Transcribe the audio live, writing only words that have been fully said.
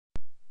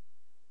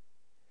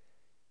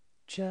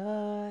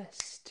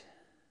Just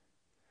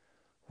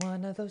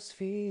one of those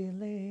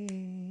feelings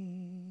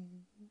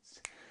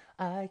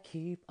I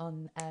keep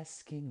on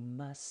asking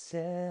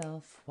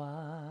myself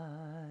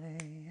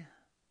why.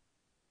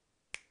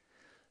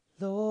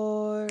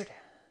 Lord,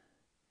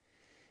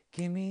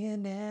 give me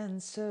an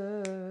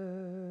answer,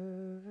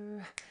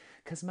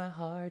 'cause my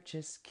heart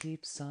just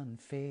keeps on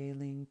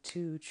failing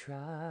to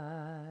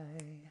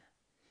try.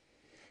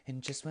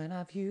 And just when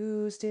I've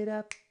used it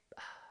up,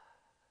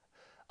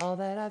 all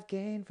that I've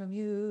gained from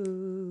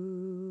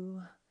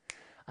you,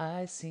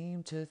 I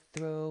seem to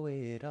throw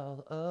it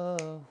all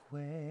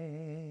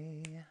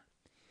away.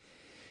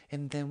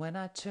 And then when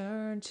I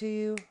turn to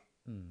you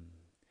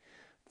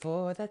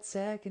for that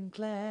second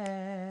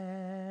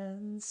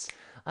glance,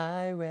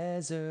 I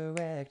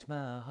resurrect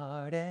my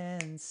heart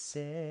and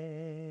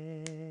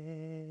say,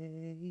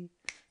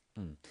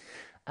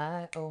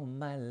 I owe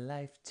my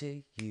life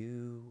to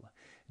you.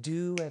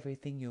 Do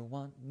everything you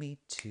want me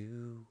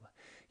to.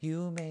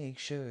 You make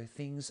sure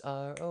things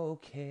are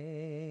okay.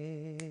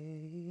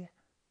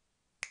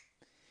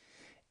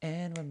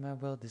 And when my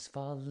world is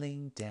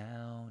falling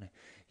down,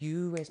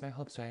 you raise my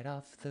hopes right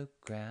off the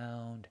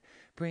ground.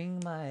 Bring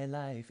my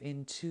life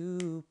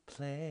into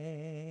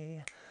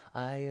play.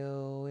 I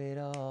owe it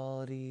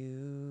all to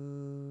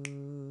you.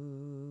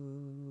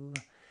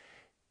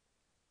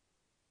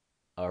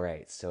 All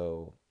right,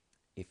 so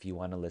if you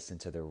want to listen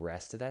to the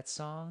rest of that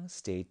song,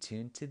 stay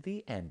tuned to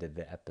the end of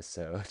the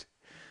episode.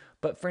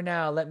 But for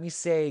now, let me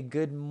say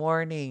good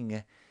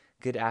morning,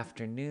 good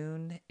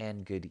afternoon,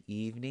 and good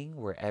evening,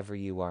 wherever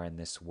you are in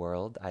this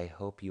world. I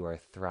hope you are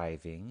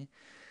thriving.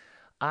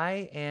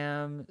 I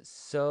am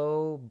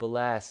so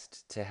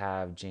blessed to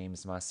have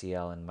James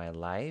Maciel in my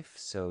life.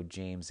 So,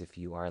 James, if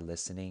you are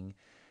listening,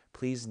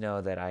 please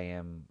know that I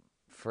am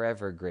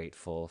forever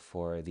grateful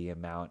for the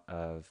amount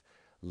of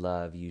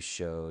love you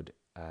showed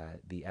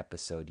the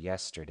episode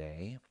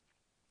yesterday.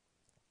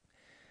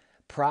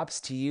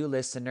 Props to you,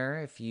 listener,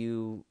 if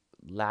you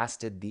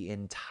lasted the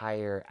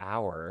entire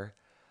hour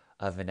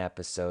of an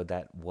episode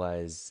that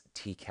was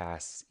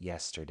TCAS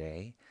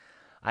yesterday.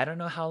 I don't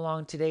know how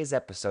long today's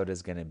episode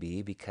is going to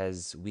be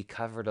because we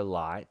covered a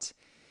lot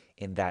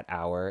in that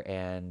hour,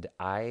 and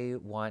I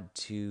want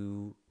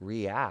to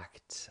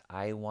react.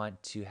 I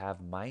want to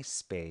have my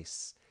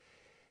space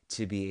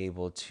to be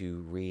able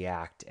to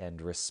react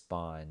and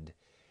respond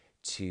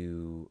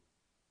to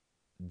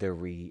the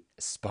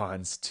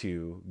response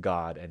to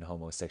God and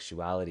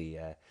homosexuality.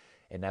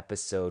 An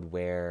episode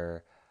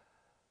where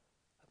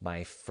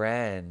my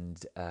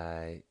friend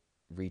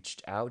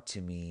reached out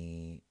to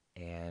me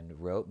and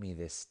wrote me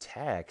this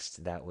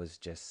text that was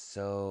just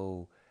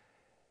so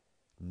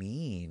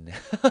mean.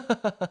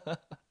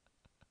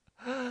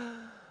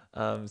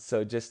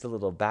 So, just a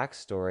little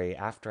backstory.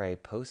 After I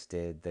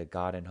posted the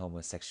God and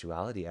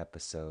homosexuality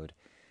episode,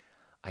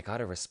 I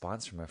got a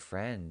response from a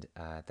friend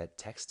that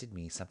texted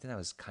me something that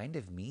was kind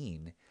of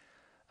mean.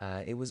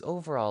 It was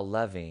overall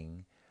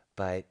loving,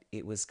 but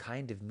it was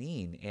kind of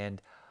mean.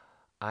 And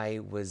I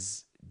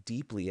was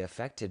deeply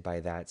affected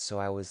by that. So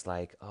I was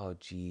like, oh,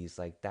 geez,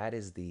 like that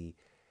is the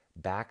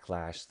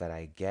backlash that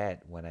I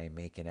get when I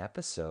make an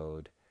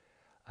episode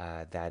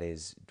that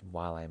is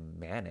while I'm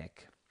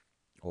manic,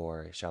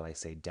 or shall I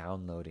say,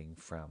 downloading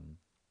from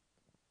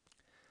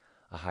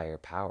a higher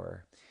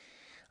power.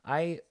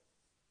 I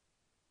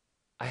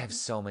I have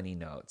so many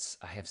notes.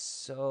 I have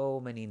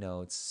so many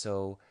notes.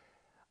 So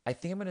I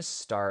think I'm going to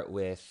start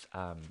with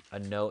a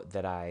note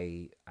that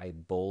I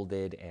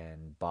bolded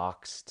and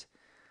boxed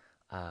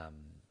um,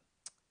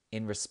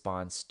 in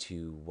response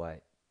to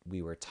what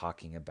we were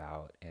talking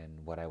about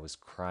and what I was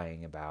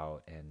crying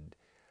about and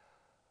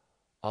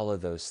all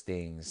of those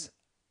things.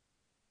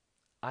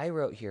 I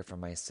wrote here for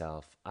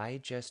myself, I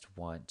just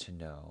want to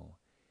know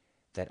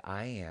that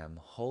I am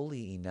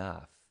holy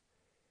enough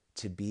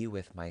to be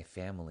with my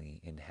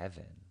family in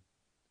heaven.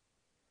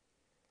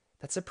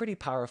 That's a pretty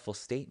powerful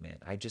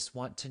statement. I just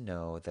want to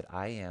know that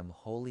I am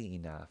holy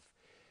enough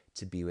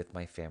to be with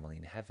my family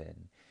in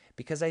heaven.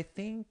 Because I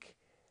think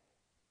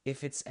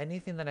if it's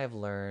anything that I've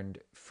learned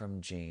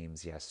from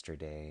James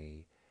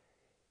yesterday,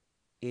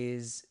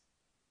 is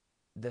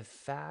the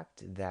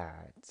fact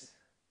that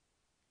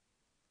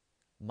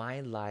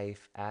my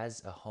life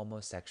as a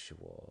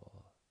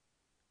homosexual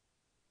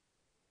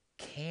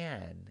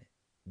can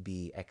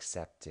be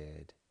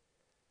accepted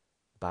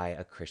by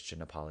a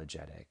Christian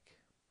apologetic.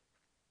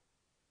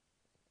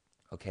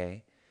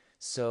 Okay?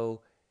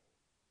 So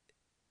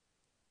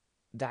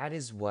that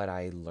is what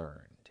I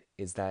learned,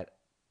 is that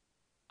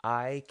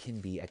I can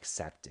be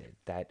accepted,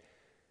 that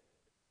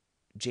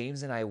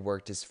James and I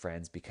worked as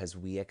friends because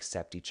we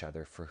accept each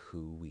other for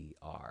who we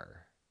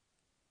are.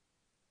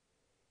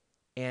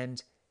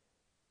 And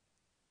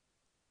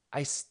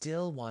I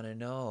still want to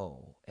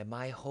know, am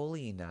I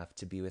holy enough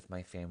to be with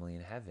my family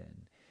in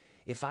heaven?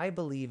 If I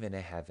believe in a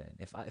heaven,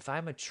 if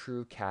I'm a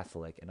true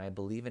Catholic and I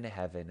believe in a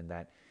heaven and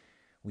that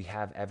we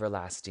have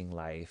everlasting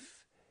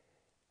life,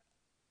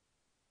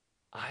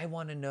 I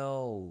want to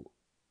know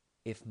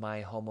if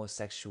my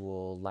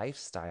homosexual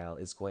lifestyle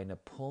is going to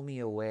pull me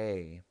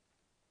away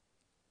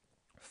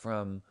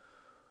from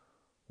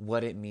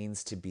what it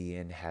means to be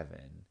in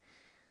heaven.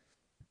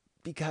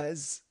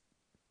 Because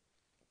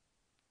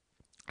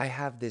I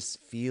have this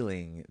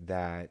feeling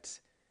that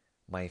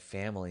my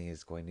family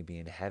is going to be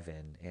in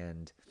heaven,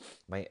 and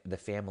the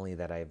family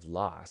that I've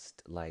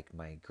lost, like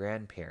my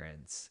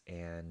grandparents,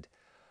 and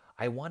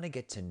I want to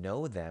get to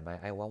know them.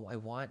 I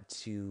want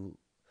to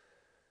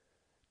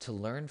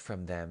learn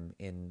from them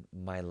in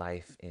my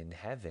life in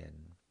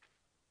heaven.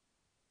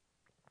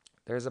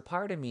 There's a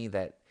part of me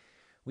that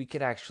we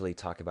could actually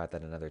talk about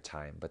that another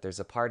time, but there's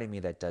a part of me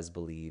that does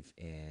believe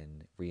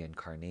in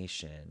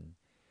reincarnation,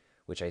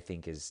 which I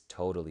think is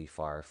totally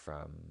far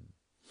from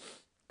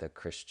the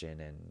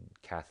Christian and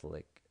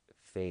Catholic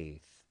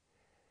faith.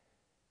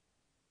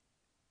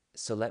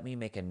 So let me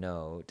make a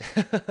note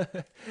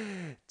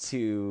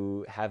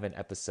to have an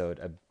episode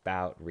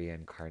about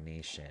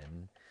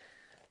reincarnation.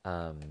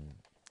 Um,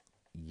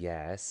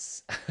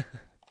 yes.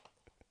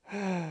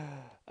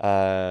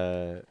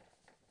 uh,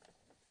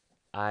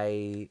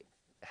 I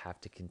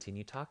have to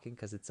continue talking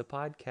because it's a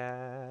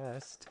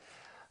podcast.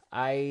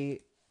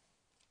 I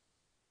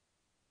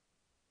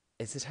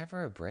Is it time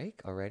for a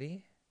break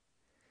already?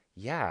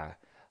 Yeah.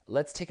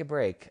 Let's take a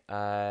break,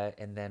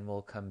 and then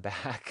we'll come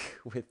back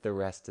with the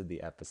rest of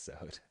the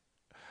episode.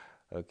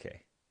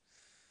 Okay.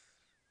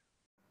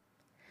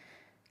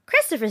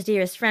 Christopher's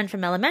dearest friend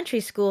from elementary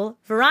school,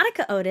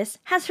 Veronica Otis,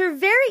 has her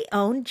very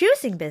own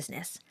juicing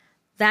business,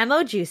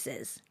 Vamo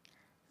Juices.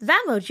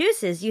 Vamo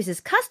Juices uses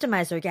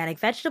customized organic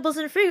vegetables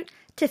and fruit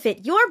to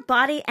fit your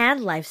body and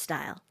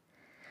lifestyle.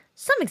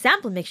 Some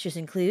example mixtures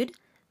include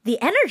the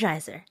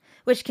Energizer,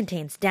 which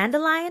contains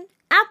dandelion,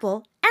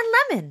 apple, and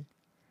lemon,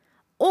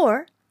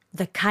 or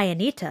the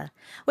Cayenita,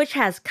 which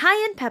has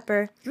cayenne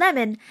pepper,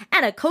 lemon,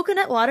 and a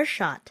coconut water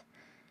shot.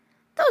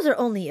 Those are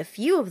only a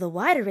few of the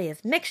wide array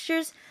of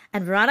mixtures,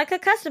 and Veronica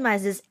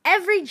customizes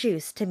every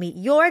juice to meet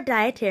your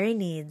dietary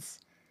needs.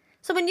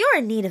 So when you're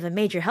in need of a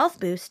major health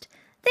boost,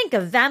 think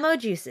of Vamo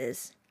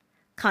Juices.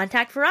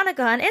 Contact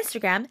Veronica on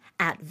Instagram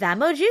at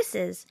Vamo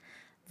Juices,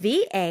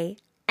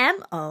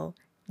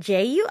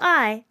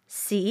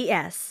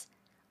 VAMOJUICES.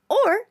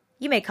 Or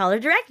you may call her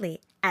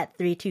directly at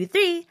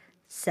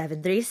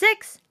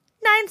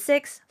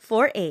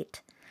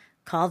 323-736-9648.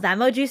 Call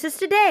Vamo Juices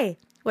today,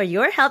 where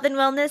your health and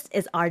wellness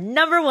is our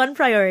 #1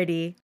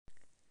 priority.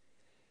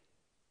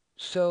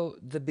 So,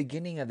 the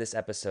beginning of this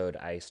episode,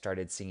 I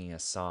started singing a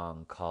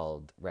song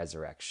called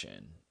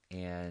Resurrection.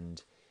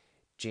 And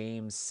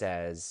James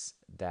says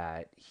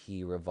that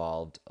he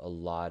revolved a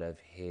lot of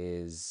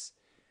his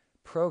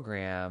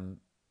program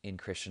in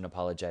Christian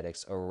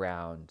apologetics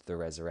around the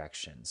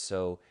resurrection.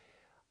 So,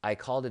 I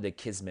called it a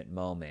kismet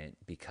moment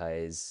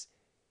because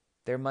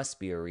there must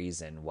be a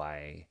reason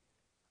why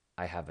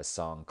I have a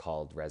song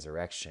called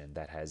Resurrection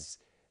that has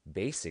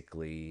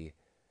basically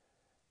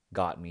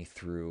got me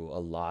through a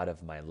lot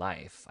of my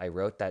life. I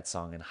wrote that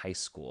song in high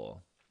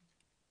school,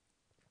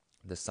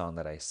 the song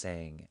that I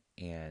sang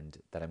and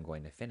that I'm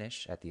going to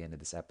finish at the end of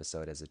this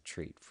episode as a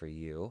treat for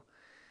you.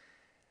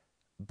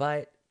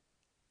 But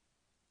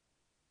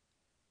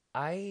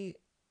I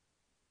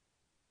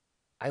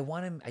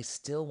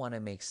still want to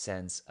make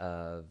sense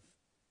of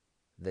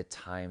the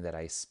time that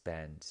I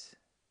spent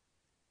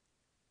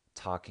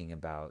talking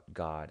about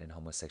God and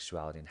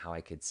homosexuality and how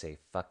I could say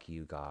fuck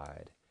you,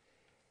 God.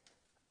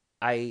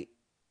 I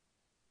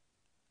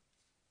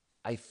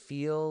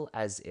feel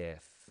as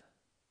if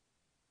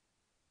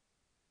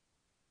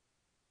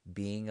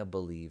being a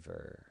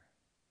believer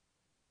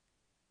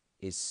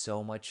is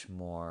so much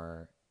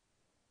more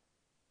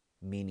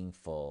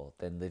meaningful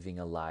than living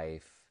a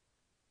life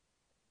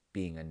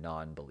being a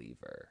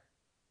non-believer.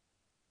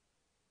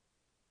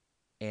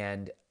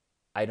 And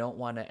I don't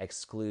want to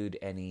exclude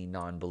any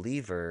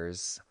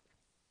non-believers,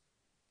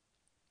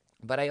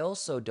 but I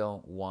also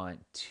don't want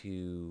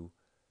to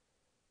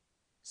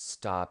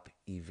stop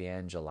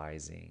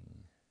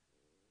evangelizing,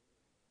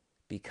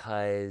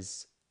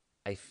 because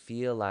I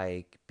feel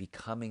like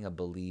becoming a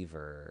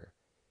believer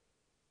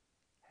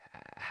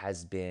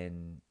has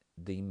been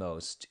the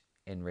most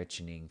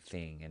enriching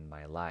thing in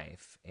my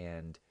life.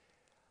 And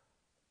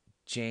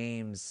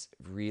James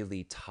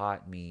really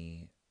taught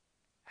me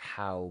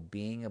how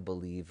being a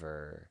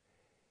believer,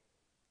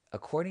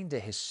 according to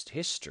his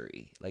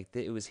history, like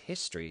it was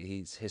history,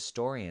 these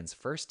historians,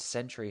 first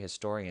century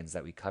historians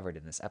that we covered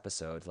in this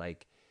episode,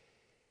 like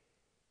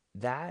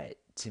that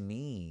to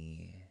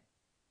me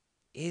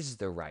is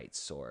the right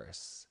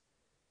source.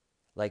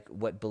 Like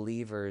what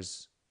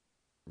believers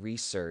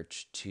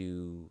research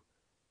to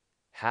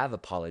have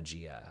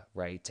apologia,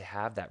 right? To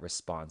have that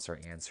response or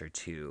answer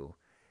to.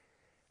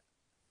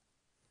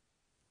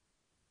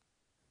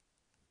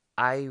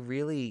 I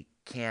really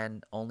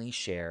can only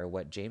share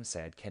what James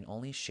said, can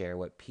only share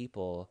what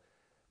people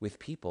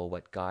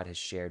what God has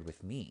shared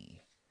with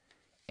me.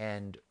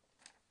 And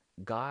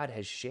God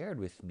has shared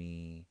with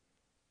me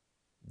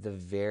the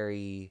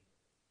very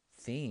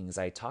things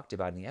I talked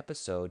about in the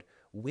episode,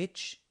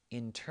 which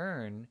in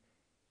turn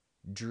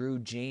drew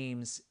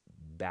James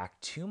back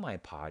to my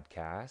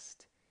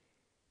podcast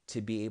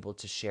to be able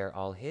to share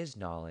all his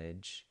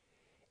knowledge.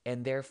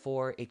 And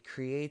therefore, it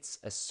creates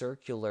a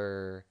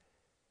circular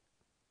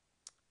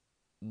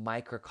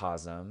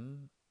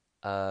microcosm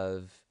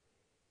of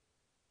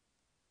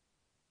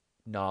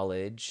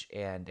knowledge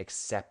and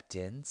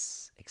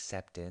acceptance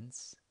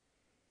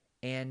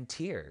and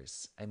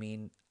tears. I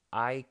mean,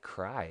 I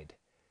cried.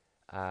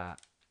 uh,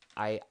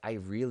 I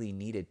really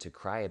needed to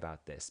cry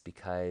about this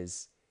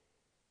because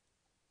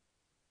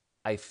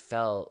I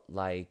felt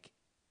like,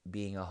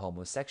 being a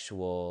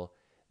homosexual,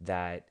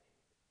 that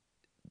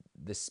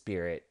the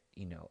spirit,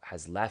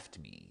 has left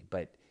me.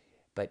 But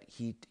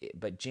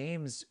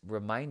James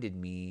reminded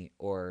me,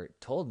 or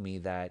told me,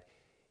 that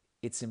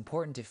it's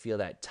important to feel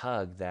that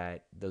tug,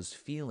 that those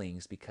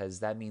feelings, because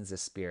that means the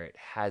spirit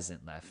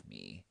hasn't left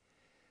me.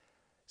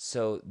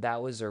 So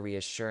that was a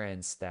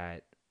reassurance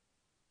that,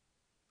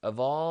 of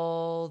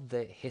all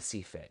the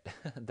hissy fit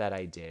that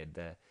I did,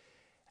 the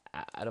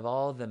out of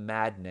all the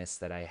madness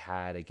that I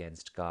had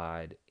against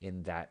God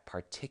in that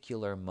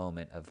particular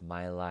moment of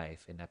my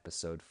life in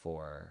episode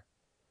 4,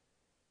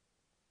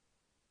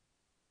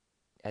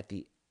 at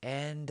the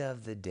end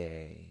of the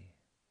day,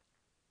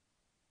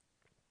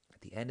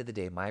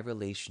 my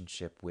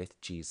relationship with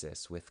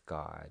Jesus, with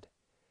God,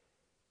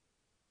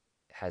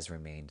 has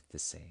remained the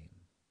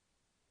same.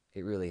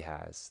 It really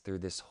has. Through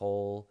this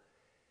whole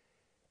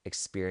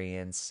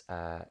experience,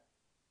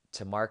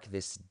 to mark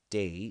this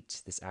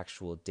date, this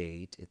actual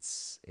date,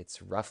 it's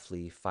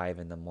roughly 5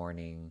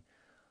 a.m.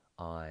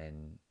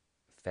 on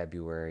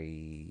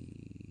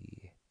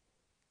February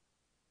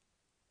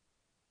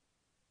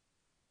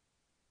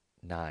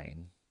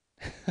 9.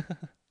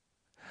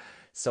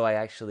 So I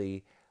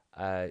actually,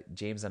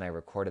 James and I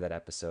recorded that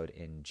episode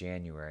in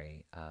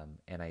January,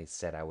 and I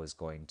said I was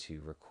going to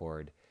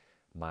record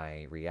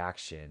my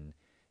reaction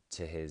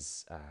to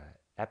his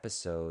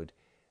episode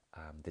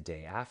the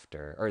day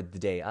after, or the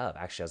day of.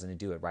 Actually, I was going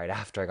to do it right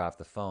after I got off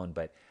the phone,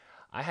 but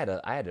I had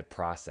to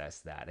process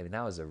that. I mean,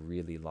 that was a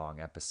really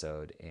long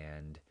episode,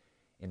 and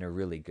in a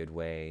really good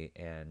way,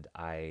 and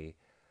I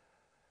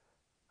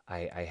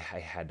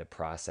had to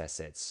process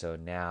it. So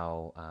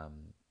now,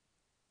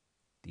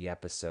 the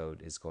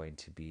episode is going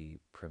to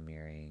be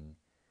premiering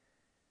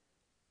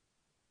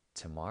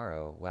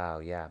tomorrow. Wow,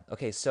 yeah.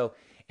 Okay, so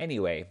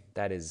anyway,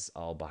 that is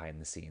all behind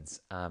the scenes.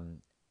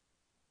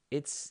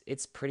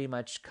 It's pretty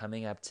much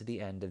coming up to the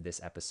end of this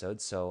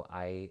episode, so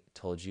I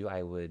told you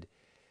I would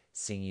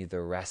sing you the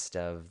rest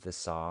of the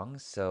song.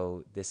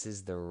 So this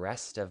is the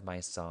rest of my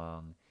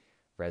song,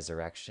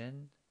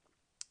 Resurrection.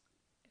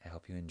 I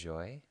hope you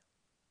enjoy.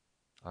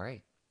 All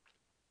right.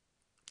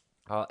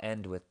 I'll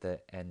end with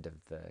the end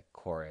of the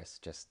chorus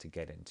just to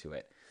get into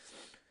it.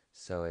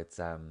 So it's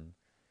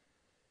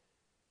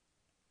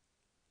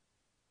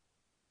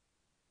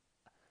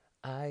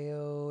I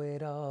owe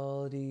it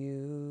all to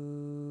you.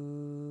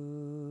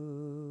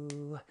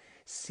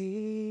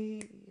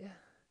 See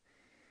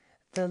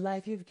the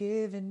life you've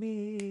given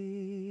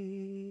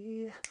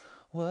me.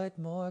 What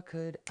more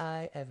could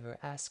I ever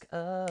ask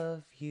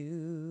of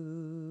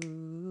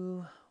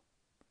you?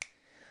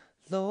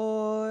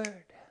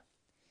 Lord,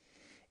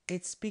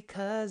 it's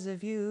because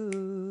of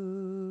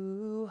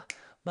you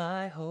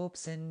my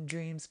hopes and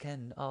dreams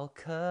can all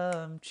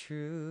come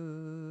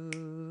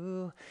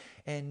true.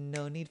 And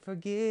no need for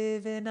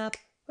giving up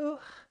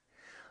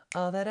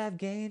all that I've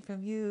gained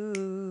from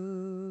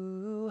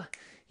you.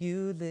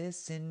 You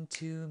listen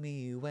to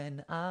me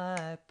when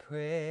I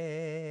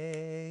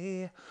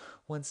pray.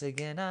 Once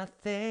again, I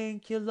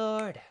thank you,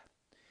 Lord,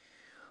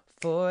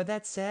 for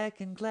that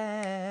second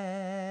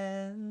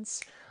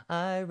glance.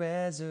 I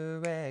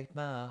resurrect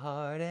my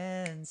heart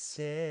and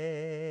say,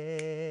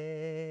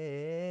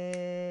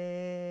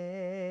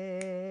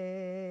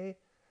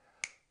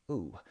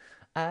 ooh,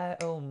 I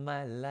owe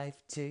my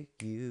life to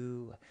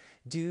you.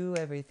 Do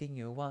everything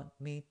you want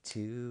me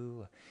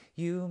to.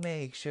 You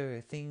make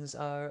sure things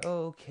are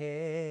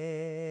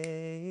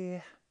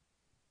okay.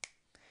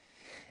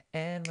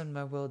 And when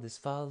my world is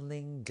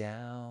falling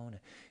down,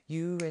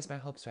 you raise my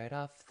hopes right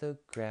off the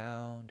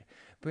ground.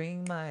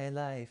 Bring my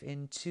life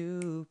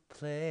into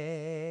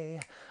play.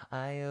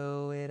 I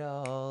owe it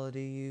all to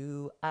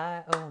you.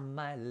 I owe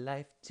my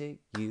life to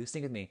you.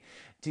 Sing with me.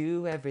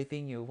 Do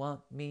everything you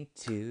want me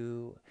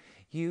to.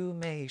 You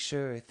make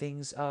sure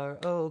things are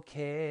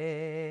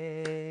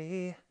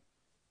okay.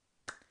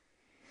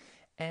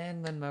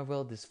 And when my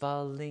world is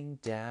falling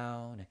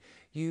down,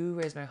 you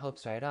raise my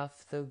hopes right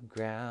off the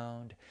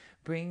ground.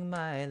 Bring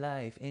my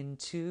life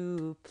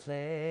into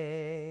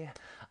play.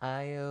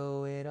 I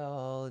owe it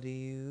all to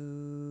you.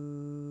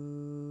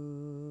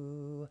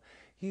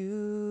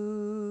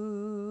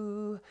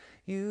 You.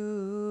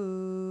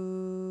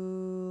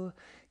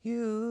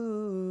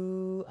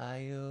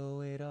 I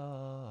owe it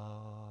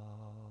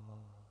all.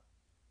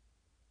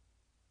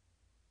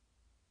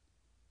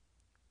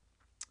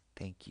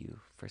 Thank you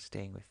for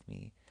staying with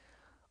me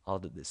all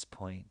to this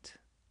point.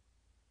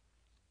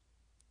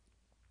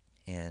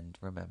 And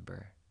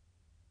remember,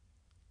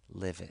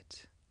 live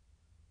it,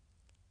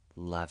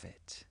 love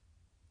it,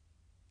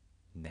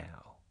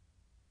 now.